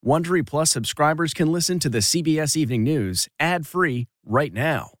Wondery Plus subscribers can listen to the CBS Evening News ad-free right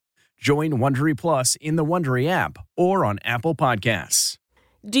now. Join Wondery Plus in the Wondery app or on Apple Podcasts.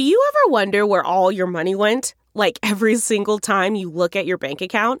 Do you ever wonder where all your money went? Like every single time you look at your bank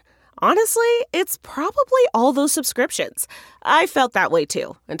account? Honestly, it's probably all those subscriptions. I felt that way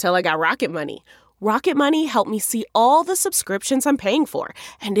too, until I got Rocket Money. Rocket Money helped me see all the subscriptions I'm paying for,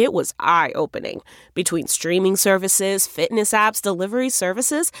 and it was eye-opening. Between streaming services, fitness apps, delivery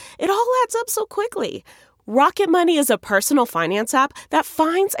services, it all adds up so quickly. Rocket Money is a personal finance app that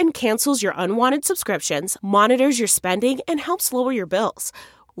finds and cancels your unwanted subscriptions, monitors your spending, and helps lower your bills.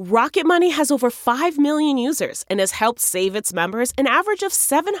 Rocket Money has over 5 million users and has helped save its members an average of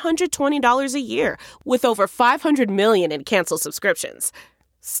 $720 a year, with over 500 million in canceled subscriptions.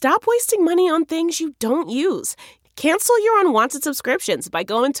 Stop wasting money on things you don't use. Cancel your unwanted subscriptions by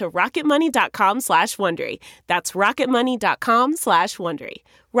going to rocketmoney.com/Wondery. That's rocketmoney.com/Wondery.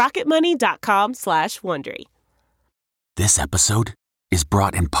 rocketmoney.com/Wondery. This episode is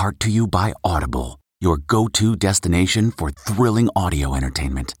brought in part to you by Audible, your go-to destination for thrilling audio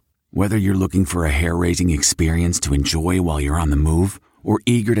entertainment. Whether you're looking for a hair-raising experience to enjoy while you're on the move or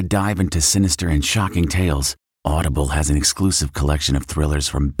eager to dive into sinister and shocking tales, Audible has an exclusive collection of thrillers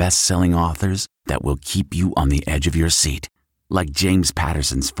from best-selling authors that will keep you on the edge of your seat. Like James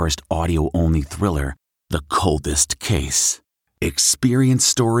Patterson's first audio-only thriller, The Coldest Case. Experience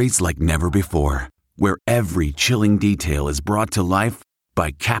stories like never before, where every chilling detail is brought to life by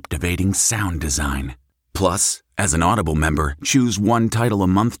captivating sound design. Plus, as an Audible member, choose one title a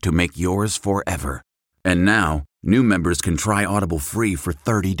month to make yours forever. And now, new members can try Audible free for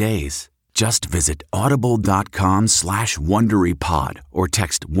 30 days. Just visit audible.com/WonderyPod or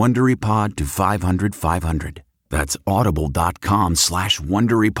text WonderyPod to 500-500. That's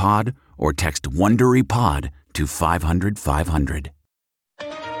audible.com/WonderyPod or text WonderyPod to 500-500.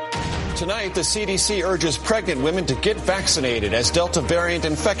 Tonight, the CDC urges pregnant women to get vaccinated as Delta variant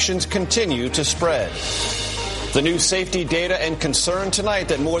infections continue to spread. The new safety data and concern tonight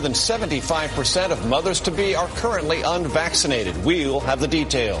that more than 75% of mothers-to-be are currently unvaccinated. We'll have the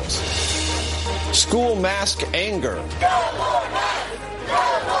details. School mask anger.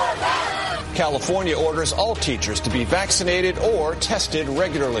 California orders all teachers to be vaccinated or tested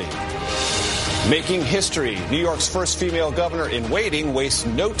regularly. Making history, New York's first female governor in waiting wastes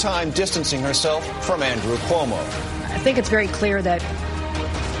no time distancing herself from Andrew Cuomo. I think it's very clear that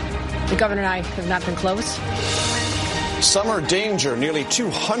the governor and I have not been close. Summer danger, nearly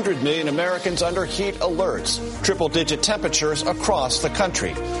 200 million Americans under heat alerts, triple-digit temperatures across the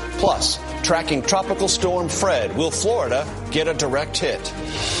country. Plus, tracking Tropical Storm Fred, will Florida get a direct hit?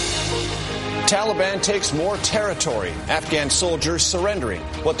 Taliban takes more territory, Afghan soldiers surrendering,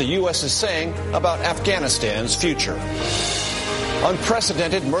 what the U.S. is saying about Afghanistan's future.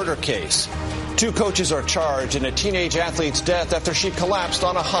 Unprecedented murder case. 2 coaches are charged in a teenage athlete's death after she collapsed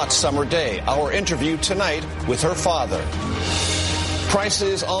on a hot summer day. Our interview tonight with her father.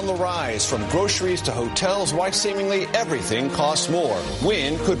 Prices on the rise, from groceries to hotels, why seemingly everything costs more.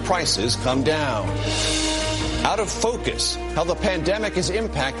 When could prices come down? Out of focus, how the pandemic is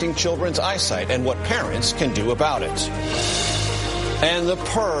impacting children's eyesight and what parents can do about it. And the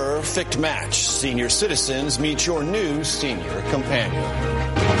perfect match. Senior citizens meet your new senior companion.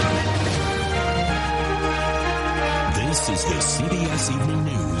 This is the CBS Evening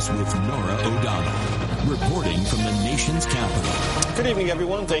News with Norah O'Donnell, reporting from the nation's capital. Good evening,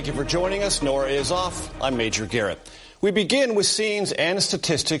 everyone. Thank you for joining us. Norah is off. I'm Major Garrett. We begin with scenes and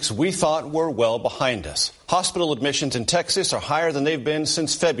statistics we thought were well behind us. Hospital admissions in Texas are higher than they've been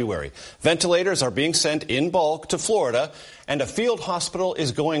since February. Ventilators are being sent in bulk to Florida, and a field hospital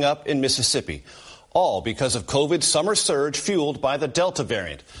is going up in Mississippi. All because of COVID's summer surge fueled by the Delta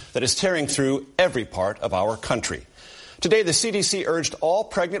variant that is tearing through every part of our country. Today, the CDC urged all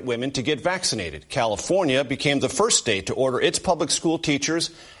pregnant women to get vaccinated. California became the first state to order its public school teachers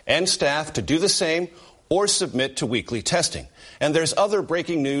and staff to do the same or submit to weekly testing. And there's other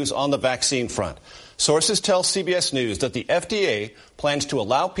breaking news on the vaccine front. Sources tell CBS News that the FDA plans to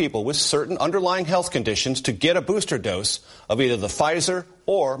allow people with certain underlying health conditions to get a booster dose of either the Pfizer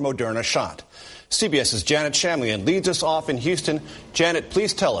or Moderna shot. CBS's Janet Shamlian leads us off in Houston. Janet,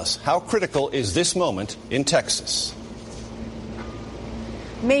 please tell us, how critical is this moment in Texas?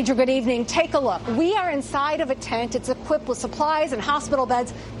 Major, good evening. Take a look. We are inside of a tent. It's equipped with supplies and hospital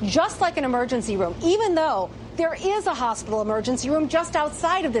beds, just like an emergency room, even though there is a hospital emergency room just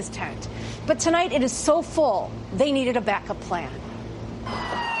outside of this tent. But tonight it is so full, they needed a backup plan.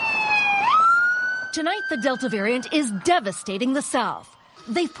 Tonight, the Delta variant is devastating the South.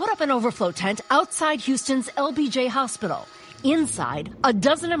 They've put up an overflow tent outside Houston's LBJ Hospital. Inside, a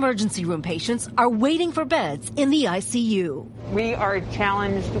dozen emergency room patients are waiting for beds in the ICU. We are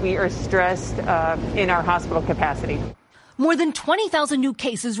challenged, we are stressed in our hospital capacity. More than 20,000 new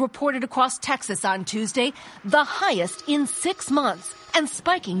cases reported across Texas on Tuesday, the highest in 6 months, and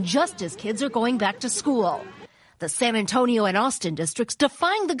spiking just as kids are going back to school. The San Antonio and Austin districts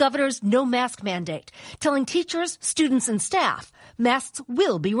defying the governor's no mask mandate, telling teachers, students, and staff masks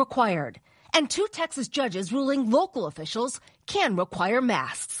will be required. And 2 Texas judges ruling local officials can require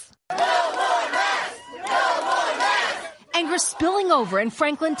masks. No more masks! No more masks! Anger spilling over in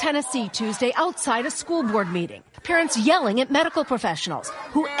Franklin, Tennessee Tuesday outside a school board meeting. Parents yelling at medical professionals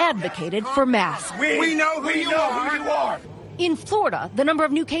who advocated for masks. We know who you are. In Florida, the number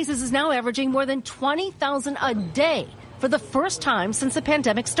of new cases is now averaging more than 20,000 a day for the first time since the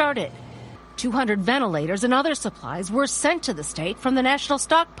pandemic started. 200 ventilators and other supplies were sent to the state from the national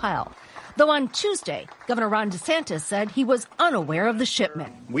stockpile. Though on Tuesday, Governor Ron DeSantis said he was unaware of the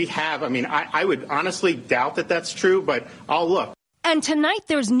shipment. I would honestly doubt that that's true, but I'll look. And tonight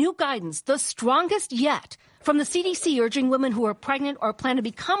there's new guidance, the strongest yet, from the CDC urging women who are pregnant or plan to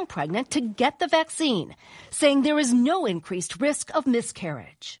become pregnant to get the vaccine, saying there is no increased risk of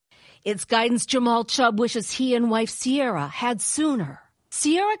miscarriage. It's guidance Jamal Chubb wishes he and wife Sierra had sooner.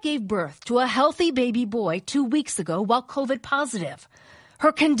 Sierra gave birth to a healthy baby boy 2 weeks ago while COVID positive.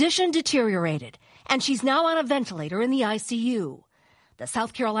 Her condition deteriorated, and she's now on a ventilator in the ICU. The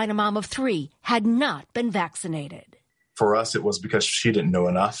South Carolina mom of 3 had not been vaccinated. For us, it was because she didn't know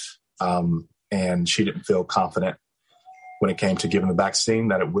enough, and she didn't feel confident when it came to giving the vaccine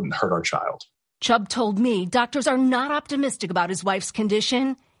that it wouldn't hurt our child. Chubb told me doctors are not optimistic about his wife's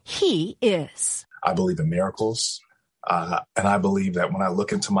condition. He is. I believe in miracles, and I believe that when I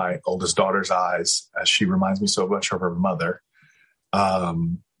look into my oldest daughter's eyes, as she reminds me so much of her mother,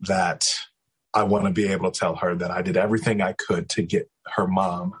 that I want to be able to tell her that I did everything I could to get her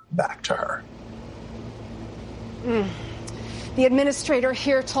mom back to her. The administrator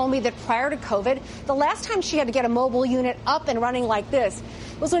here told me that prior to COVID, the last time she had to get a mobile unit up and running like this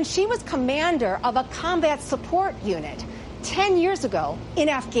was when she was commander of a combat support unit 10 years ago in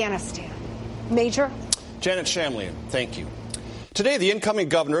Afghanistan. Major? Janet Shamlian, thank you. Today, the incoming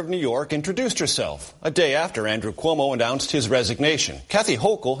governor of New York introduced herself a day after Andrew Cuomo announced his resignation. Kathy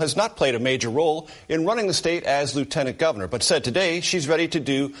Hochul has not played a major role in running the state as lieutenant governor, but said today she's ready to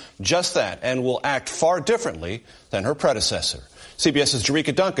do just that and will act far differently than her predecessor. CBS's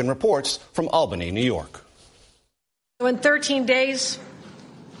Jerika Duncan reports from Albany, New York. In 13 days,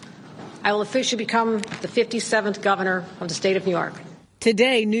 I will officially become the 57th governor of the state of New York.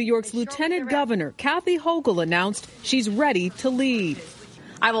 Today, New York's Lieutenant Governor Kathy Hochul announced she's ready to lead.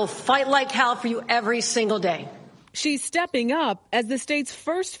 I will fight like hell for you every single day. She's stepping up as the state's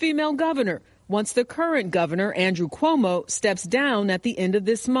first female governor once the current governor, Andrew Cuomo, steps down at the end of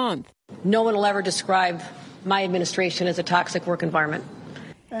this month. No one will ever describe my administration as a toxic work environment.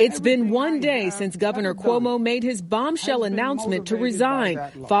 It's been 1 day since Governor Cuomo made his bombshell announcement to resign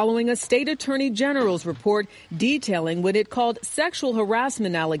following a state attorney general's report detailing what it called sexual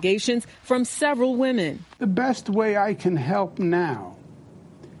harassment allegations from several women. The best way I can help now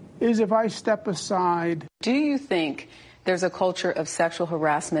is if I step aside. Do you think there's a culture of sexual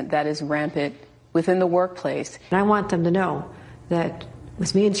harassment that is rampant within the workplace? And I want them to know that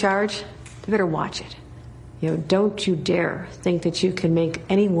with me in charge, they better watch it. Don't you dare think that you can make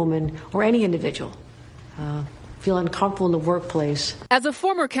any woman or any individual feel uncomfortable in the workplace. As a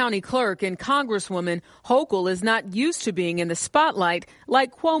former county clerk and congresswoman, Hochul is not used to being in the spotlight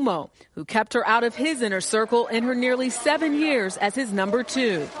like Cuomo, who kept her out of his inner circle in her nearly 7 years as his number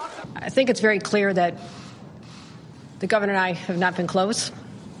 2. I think it's very clear that the governor and I have not been close,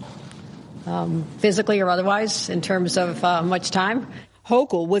 physically or otherwise, in terms of much time.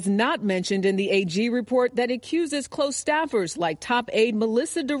 Hochul was not mentioned in the AG report that accuses close staffers like top aide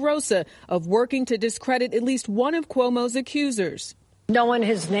Melissa DeRosa of working to discredit at least one of Cuomo's accusers. No one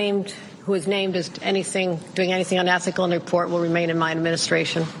who is named as doing anything unethical in the report will remain in my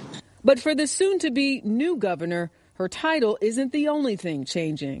administration. But for the soon-to-be new governor, her title isn't the only thing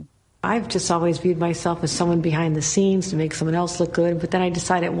changing. I've just always viewed myself as someone behind the scenes to make someone else look good. But then I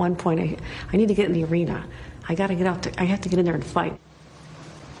decided at one point I need to get in the arena. I got to get out there. I have to get in there and fight.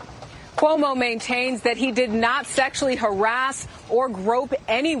 Cuomo maintains that he did not sexually harass or grope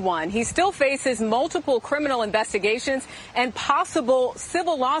anyone. He still faces multiple criminal investigations and possible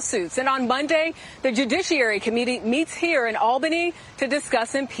civil lawsuits. And on Monday, the Judiciary Committee meets here in Albany to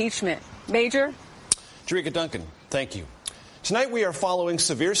discuss impeachment. Major? Jerika Duncan, thank you. Tonight we are following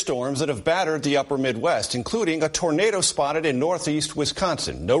severe storms that have battered the upper Midwest, including a tornado spotted in northeast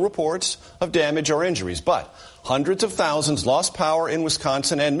Wisconsin. No reports of damage or injuries, but hundreds of thousands lost power in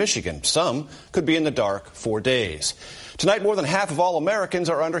Wisconsin and Michigan. Some could be in the dark for days. Tonight, more than half of all Americans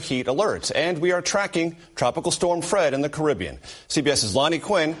are under heat alerts, and we are tracking Tropical Storm Fred in the Caribbean. CBS's Lonnie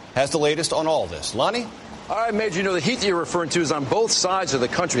Quinn has the latest on all this. Lonnie? All right, Major, you know, the heat that you're referring to is on both sides of the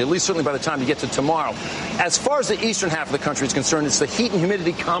country, at least certainly by the time you get to tomorrow. As far as the eastern half of the country is concerned, it's the heat and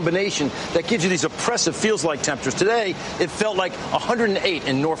humidity combination that gives you these oppressive feels-like temperatures. Today, it felt like 108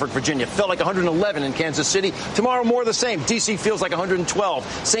 in Norfolk, Virginia. It felt like 111 in Kansas City. Tomorrow, more of the same. D.C. feels like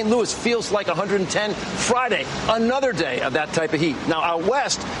 112. St. Louis feels like 110. Friday, another day of that type of heat. Now, out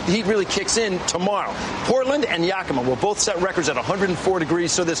west, the heat really kicks in tomorrow. Portland and Yakima will both set records at 104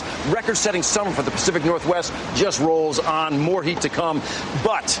 degrees, so this record-setting summer for the Pacific Northwest just rolls on. More heat to come.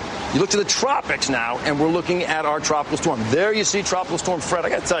 But you look to the tropics now, and we're looking at our tropical storm. There you see Tropical Storm Fred. I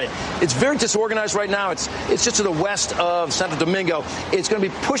got to tell you, it's very disorganized right now. It's just to the west of Santo Domingo. It's going to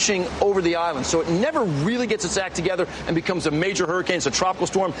be pushing over the island, so it never really gets its act together and becomes a major hurricane. It's a tropical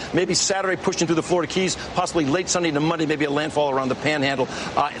storm. Maybe Saturday pushing through the Florida Keys, possibly late Sunday into Monday, maybe a landfall around the Panhandle.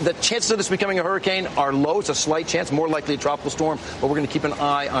 The chances of this becoming a hurricane are low. It's a slight chance, more likely a tropical storm, but we're going to keep an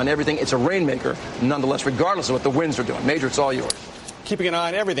eye on everything. It's a rainmaker, nonetheless, regardless of what the winds are doing. Major, it's all yours. Keeping an eye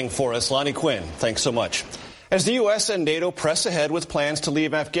on everything for us, Lonnie Quinn. Thanks so much. As the U.S. and NATO press ahead with plans to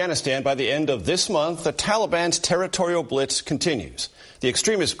leave Afghanistan by the end of this month, the Taliban's territorial blitz continues. The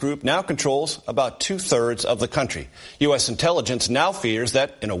extremist group now controls about two-thirds of the country. U.S. intelligence now fears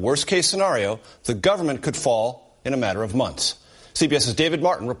that, in a worst-case scenario, the government could fall in a matter of months. CBS's David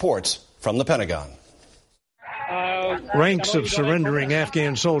Martin reports from the Pentagon. Ranks of surrendering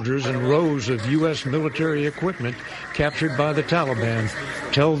Afghan soldiers and rows of U.S. military equipment captured by the Taliban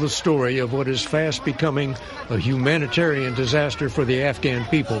tell the story of what is fast becoming a humanitarian disaster for the Afghan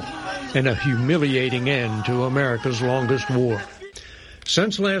people and a humiliating end to America's longest war.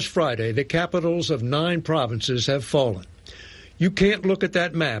 Since last Friday, the capitals of 9 provinces have fallen. You can't look at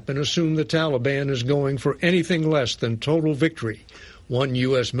that map and assume the Taliban is going for anything less than total victory, one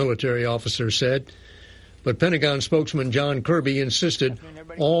U.S. military officer said. But Pentagon spokesman John Kirby insisted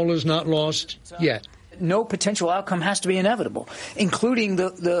all is not lost yet. No potential outcome has to be inevitable, including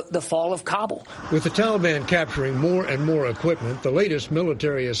the fall of Kabul. With the Taliban capturing more and more equipment, the latest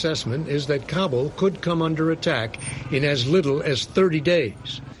military assessment is that Kabul could come under attack in as little as 30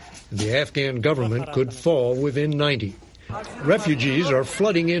 days. The Afghan government could fall within 90. Refugees are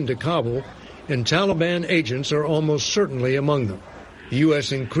flooding into Kabul, and Taliban agents are almost certainly among them. The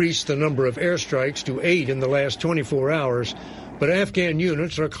U.S. increased the number of airstrikes to 8 in the last 24 hours, but Afghan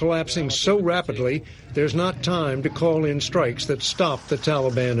units are collapsing so rapidly there's not time to call in strikes that stop the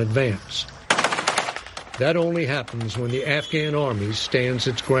Taliban advance. That only happens when the Afghan army stands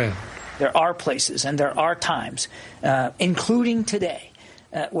its ground. There are places and there are times, including today,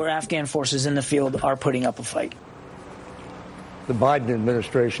 where Afghan forces in the field are putting up a fight. The Biden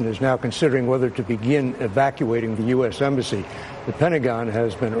administration is now considering whether to begin evacuating the U.S. Embassy. The Pentagon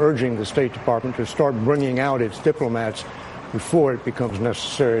has been urging the State Department to start bringing out its diplomats before it becomes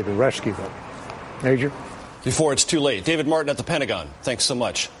necessary to rescue them. Major? Before it's too late. David Martin at the Pentagon. Thanks so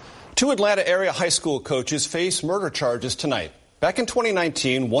much. 2 Atlanta area high school coaches face murder charges tonight. Back in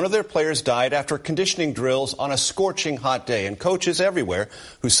 2019, one of their players died after conditioning drills on a scorching hot day, and coaches everywhere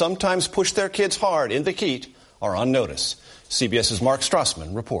who sometimes push their kids hard in the heat are on notice. CBS's Mark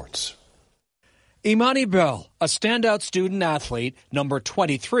Strassman reports. Imani Bell, a standout student athlete, number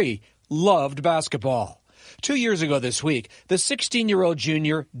 23, loved basketball. 2 years ago this week, the 16-year-old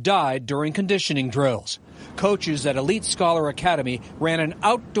junior died during conditioning drills. Coaches at Elite Scholar Academy ran an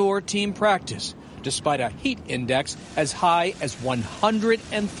outdoor team practice, despite a heat index as high as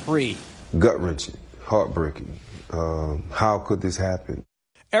 103. Gut-wrenching, heartbreaking. How could this happen?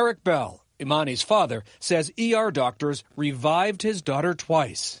 Eric Bell, Imani's father, says ER doctors revived his daughter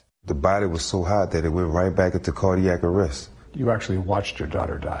twice. The body was so hot that it went right back into cardiac arrest. You actually watched your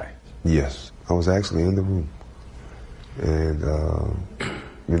daughter die? Yes. I was actually in the room. And,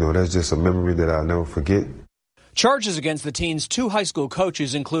 that's just a memory that I'll never forget. Charges against the teen's 2 high school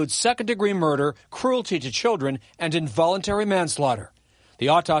coaches include second-degree murder, cruelty to children, and involuntary manslaughter. The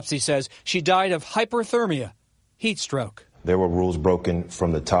autopsy says she died of hyperthermia, heat stroke. There were rules broken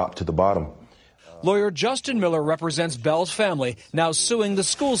from the top to the bottom. Lawyer Justin Miller represents Bell's family, now suing the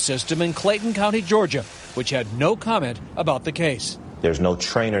school system in Clayton County, Georgia, which had no comment about the case. There's no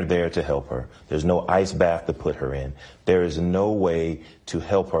trainer there to help her. There's no ice bath to put her in. There is no way to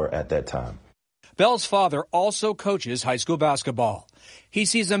help her at that time. Bell's father also coaches high school basketball. He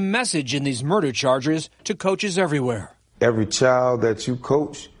sees a message in these murder charges to coaches everywhere. every child that you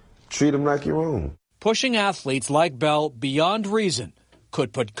coach, treat them like your own. Pushing athletes like Bell beyond reason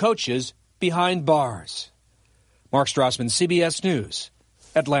could put coaches behind bars. Mark Strassman, CBS News,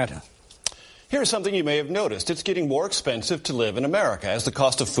 Atlanta. Here's something you may have noticed. It's getting more expensive to live in America as the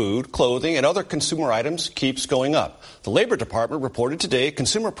cost of food, clothing, and other consumer items keeps going up. The Labor Department reported today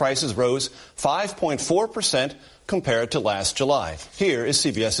consumer prices rose 5.4% compared to last July. Here is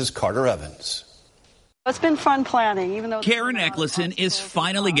CBS's Carter Evans. It's been fun planning, even though Karen Eccleston is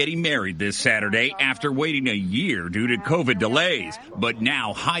finally getting married this Saturday after waiting a year due to COVID delays. But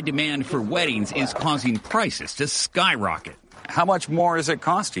now high demand for weddings is causing prices to skyrocket. How much more is it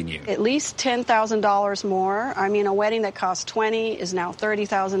costing you? At least $10,000 more. I mean, a wedding that cost $20,000 is now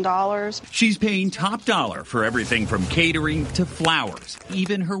 $30,000. She's paying top dollar for everything from catering to flowers,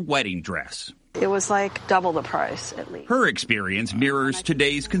 even her wedding dress. It was like double the price, at least. Her experience mirrors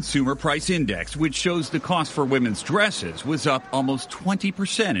today's Consumer Price Index, which shows the cost for women's dresses was up almost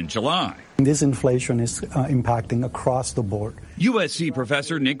 20% in July. This inflation is impacting across the board. USC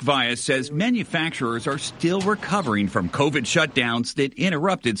professor Nick Vyas says manufacturers are still recovering from COVID shutdowns that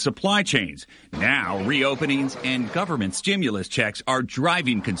interrupted supply chains. Now, reopenings and government stimulus checks are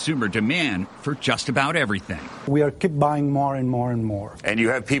driving consumer demand for just about everything. We are keep buying more and more and more. And you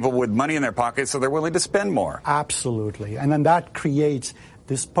have people with money in their pockets, so they're willing to spend more. Absolutely. And then that creates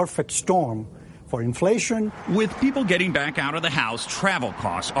this perfect storm for inflation. With people getting back out of the house, travel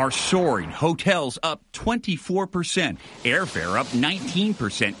costs are soaring. Hotels up 24%, airfare up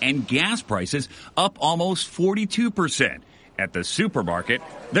 19%, and gas prices up almost 42%. At the supermarket,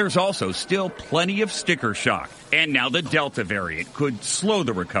 there's also still plenty of sticker shock. And now the Delta variant could slow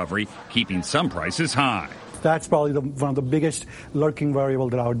the recovery, keeping some prices high. That's probably one of the biggest lurking variable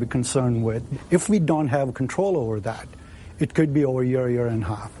that I would be concerned with. If we don't have control over that, it could be over a year and a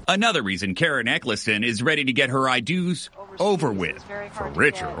half. Another reason Karen Eccleston is ready to get her I-dos over with, for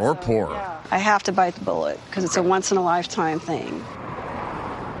richer or poorer. I have to bite the bullet because it's a once-in-a-lifetime thing.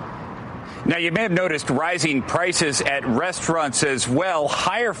 Now, you may have noticed rising prices at restaurants as well.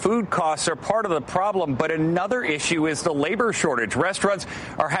 Higher food costs are part of the problem, but another issue is the labor shortage. Restaurants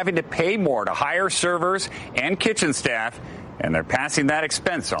are having to pay more to hire servers and kitchen staff, and they're passing that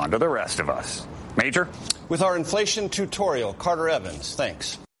expense on to the rest of us. Major? With our inflation tutorial, Carter Evans.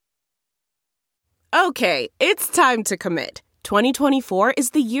 Thanks. Okay, it's time to commit. 2024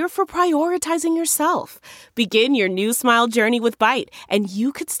 is the year for prioritizing yourself. Begin your new smile journey with Byte, and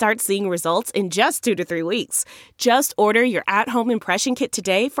you could start seeing results in just 2 to 3 weeks. Just order your at-home impression kit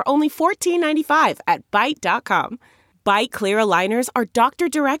today for only $14.95 at Byte.com. Byte Clear aligners are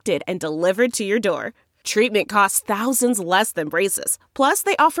doctor-directed and delivered to your door. Treatment costs thousands less than braces. Plus,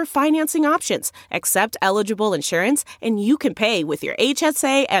 they offer financing options, accept eligible insurance, and you can pay with your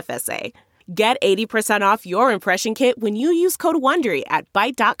HSA FSA. Get 80% off your impression kit when you use code WONDERY at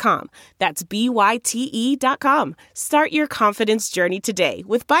Byte.com. That's BYTE.com. Start your confidence journey today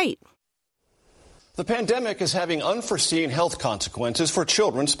with Byte. The pandemic is having unforeseen health consequences for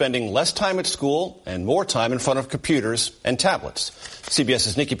children spending less time at school and more time in front of computers and tablets.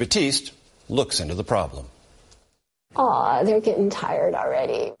 CBS's Nikki Battiste looks into the problem. Aw, they're getting tired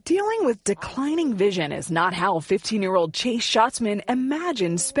already. Dealing with declining vision is not how 15-year-old Chase Schatzman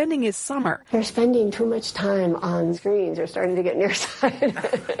imagined spending his summer. They're spending too much time on screens. They're starting to get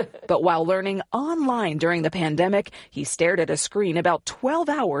nearsighted. But while learning online during the pandemic, he stared at a screen about 12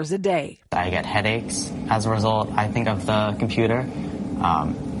 hours a day. I get headaches as a result, I think, of the computer.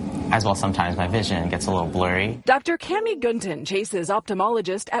 As well, sometimes my vision gets a little blurry. Dr. Cami Gunton, Chase's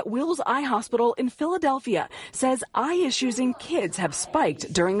ophthalmologist at Wills Eye Hospital in Philadelphia, says eye issues in kids have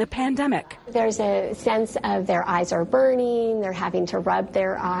spiked during the pandemic. There's a sense of their eyes are burning, they're having to rub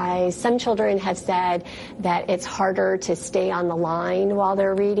their eyes. Some children have said that it's harder to stay on the line while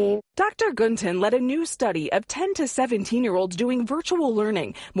they're reading. Dr. Gunton led a new study of 10 to 17-year-olds doing virtual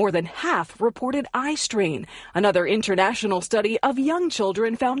learning. More than half reported eye strain. Another international study of young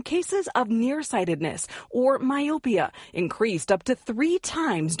children found cases of nearsightedness or myopia increased up to 3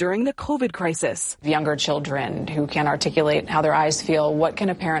 times during the COVID crisis. Younger children who can articulate how their eyes feel, what can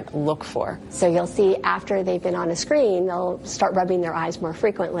a parent look for? So you'll see after they've been on a screen, they'll start rubbing their eyes more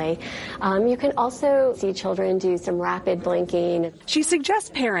frequently. You can also see children do some rapid blinking. She suggests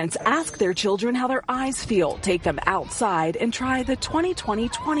parents ask their children how their eyes feel, take them outside, and try the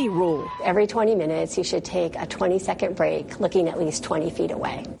 20-20-20 rule. Every 20 minutes, you should take a 20-second break, looking at least 20 feet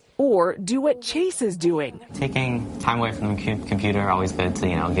away. Or do what Chase is doing. Taking time away from the computer, always good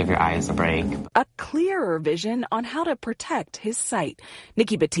to, give your eyes a break. A clearer vision on how to protect his sight.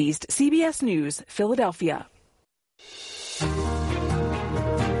 Nikki Battiste, CBS News, Philadelphia.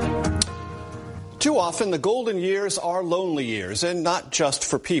 Too often, the golden years are lonely years, and not just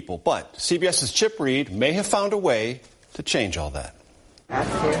for people. But CBS's Chip Reed may have found a way to change all that.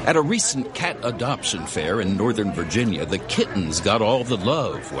 At a recent cat adoption fair in Northern Virginia, the kittens got all the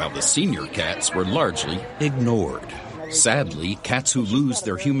love, while the senior cats were largely ignored. Sadly, cats who lose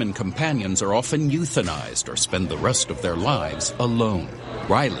their human companions are often euthanized or spend the rest of their lives alone.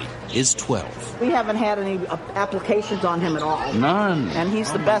 Riley is 12. We haven't had any applications on him at all. None. And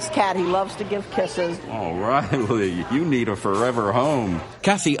he's the best cat. He loves to give kisses. Oh, Riley, you need a forever home.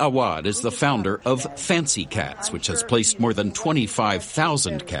 Kathy Awad is the founder of Fancy Cats, which has placed more than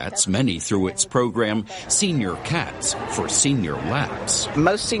 25,000 cats, many through its program Senior Cats for Senior Laps.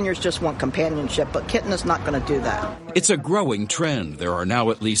 Most seniors just want companionship, but Kitten is not going to do that. It's a growing trend. There are now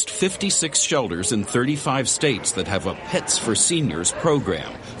at least 56 shelters in 35 states that have a Pets for Seniors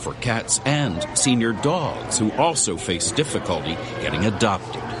program for cats and senior dogs who also face difficulty getting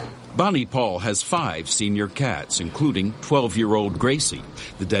adopted. Bonnie Paul has 5 senior cats, including 12-year-old Gracie.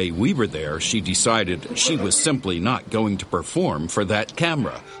 The day we were there, she decided she was simply not going to perform for that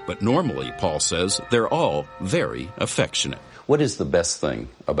camera. But normally, Paul says, they're all very affectionate. What is the best thing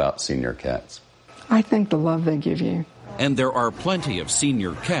about senior cats? I think the love they give you. And there are plenty of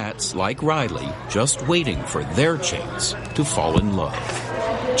senior cats like Riley just waiting for their chance to fall in love.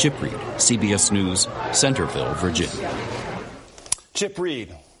 Chip Reed, CBS News, Centerville, Virginia. Chip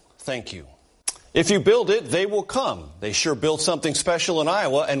Reed, thank you. If you build it, they will come. They sure built something special in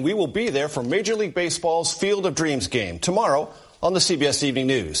Iowa, and we will be there for Major League Baseball's Field of Dreams game tomorrow on the CBS Evening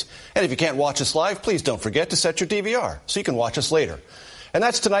News. And if you can't watch us live, please don't forget to set your DVR so you can watch us later. And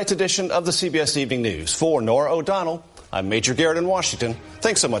that's tonight's edition of the CBS Evening News. For Nora O'Donnell, I'm Major Garrett in Washington.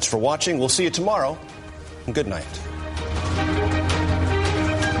 Thanks so much for watching. We'll see you tomorrow, and good night.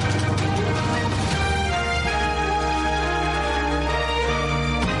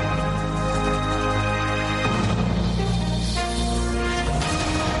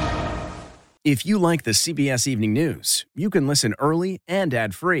 If you like the CBS Evening News, you can listen early and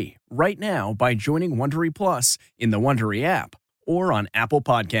ad-free right now by joining Wondery Plus in the Wondery app or on Apple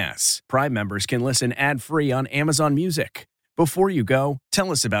Podcasts. Prime members can listen ad-free on Amazon Music. Before you go,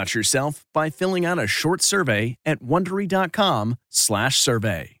 tell us about yourself by filling out a short survey at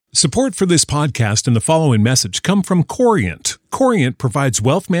Wondery.com/survey. Support for this podcast and the following message come from Corient. Corient provides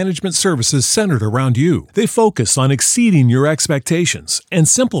wealth management services centered around you. They focus on exceeding your expectations and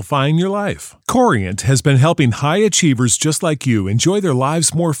simplifying your life. Corient has been helping high achievers just like you enjoy their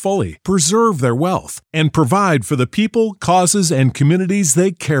lives more fully, preserve their wealth, and provide for the people, causes, and communities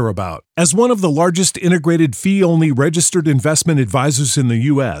they care about. As one of the largest integrated fee-only registered investment advisors in the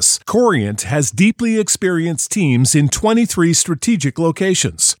U.S., Corient has deeply experienced teams in 23 strategic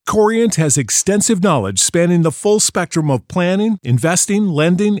locations. Corient has extensive knowledge spanning the full spectrum of planning, investing,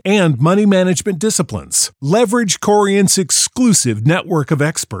 lending, and money management disciplines. Leverage Corient's exclusive network of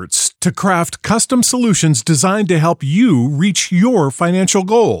experts to craft custom solutions designed to help you reach your financial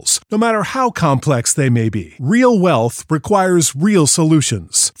goals, no matter how complex they may be. Real wealth requires real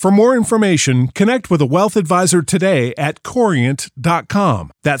solutions. For more information, connect with a wealth advisor today at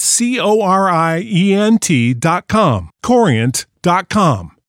Corient.com. That's Corient.com. Corient.com.